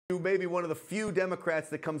You may be one of the few Democrats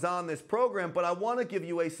that comes on this program, but I want to give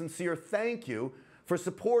you a sincere thank you for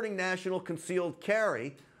supporting National Concealed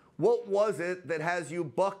Carry. What was it that has you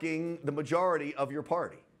bucking the majority of your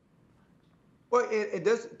party? Well, it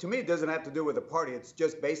does. To me, it doesn't have to do with the party. It's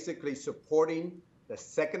just basically supporting the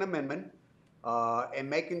Second Amendment and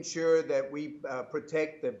making sure that we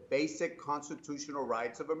protect the basic constitutional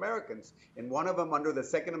rights of Americans. And one of them under the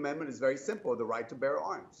Second Amendment is very simple: the right to bear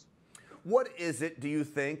arms. What is it, do you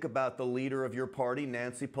think, about the leader of your party,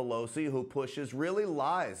 Nancy Pelosi, who pushes really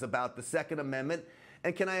lies about the Second Amendment?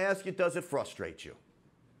 And can I ask you, does it frustrate you?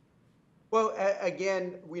 Well,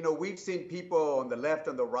 again, we've seen people on the left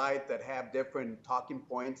and the right that have different talking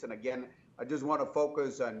points. And again, I just want to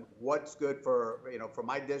focus on what's good for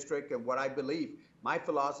my district and what I believe. My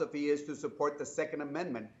philosophy is to support the Second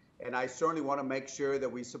Amendment. And I certainly want to make sure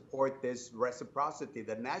that we support this reciprocity.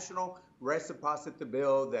 The National Reciprocity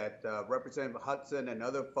Bill that Representative Hudson and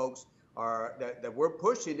other folks that we're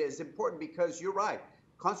pushing is important because you're right.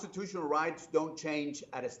 Constitutional rights don't change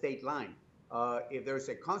at a state line. If there's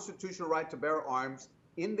a constitutional right to bear arms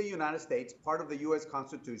in the United States, part of the U.S.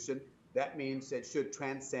 Constitution, that means it should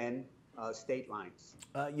transcend state lines.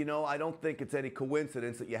 I don't think it's any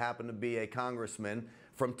coincidence that you happen to be a congressman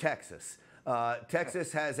from Texas.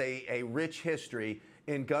 Texas has a rich history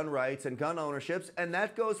in gun rights and gun ownerships, and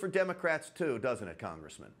that goes for Democrats too, doesn't it,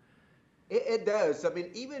 Congressman? It does. I mean,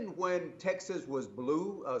 even when Texas was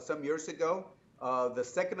blue some years ago, the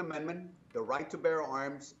Second Amendment, the right to bear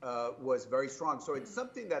arms, was very strong. So it's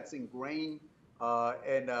something that's ingrained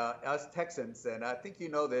in us Texans, and I think you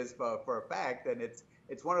know this for a fact. And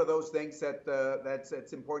it's one of those things that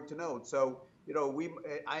it's important to note. So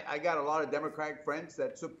I got a lot of Democratic friends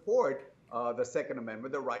that support the Second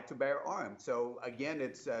Amendment, the right to bear arms. So again,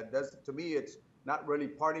 to me, it's not really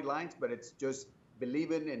party lines, but it's just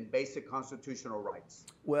believing in basic constitutional rights.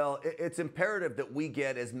 Well, it's imperative that we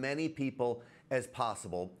get as many people as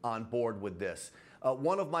possible on board with this.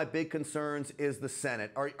 One of my big concerns is the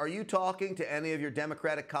Senate. Are you talking to any of your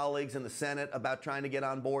Democratic colleagues in the Senate about trying to get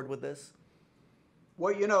on board with this?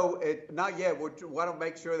 Well, not yet. We want to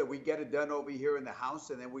make sure that we get it done over here in the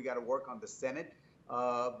House, and then we got to work on the Senate.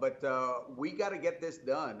 But we got to get this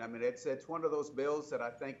done. I mean, it's one of those bills that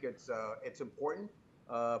I think it's important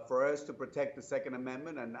for us to protect the Second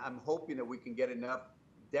Amendment, and I'm hoping that we can get enough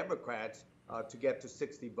Democrats to get to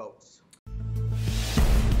 60 votes.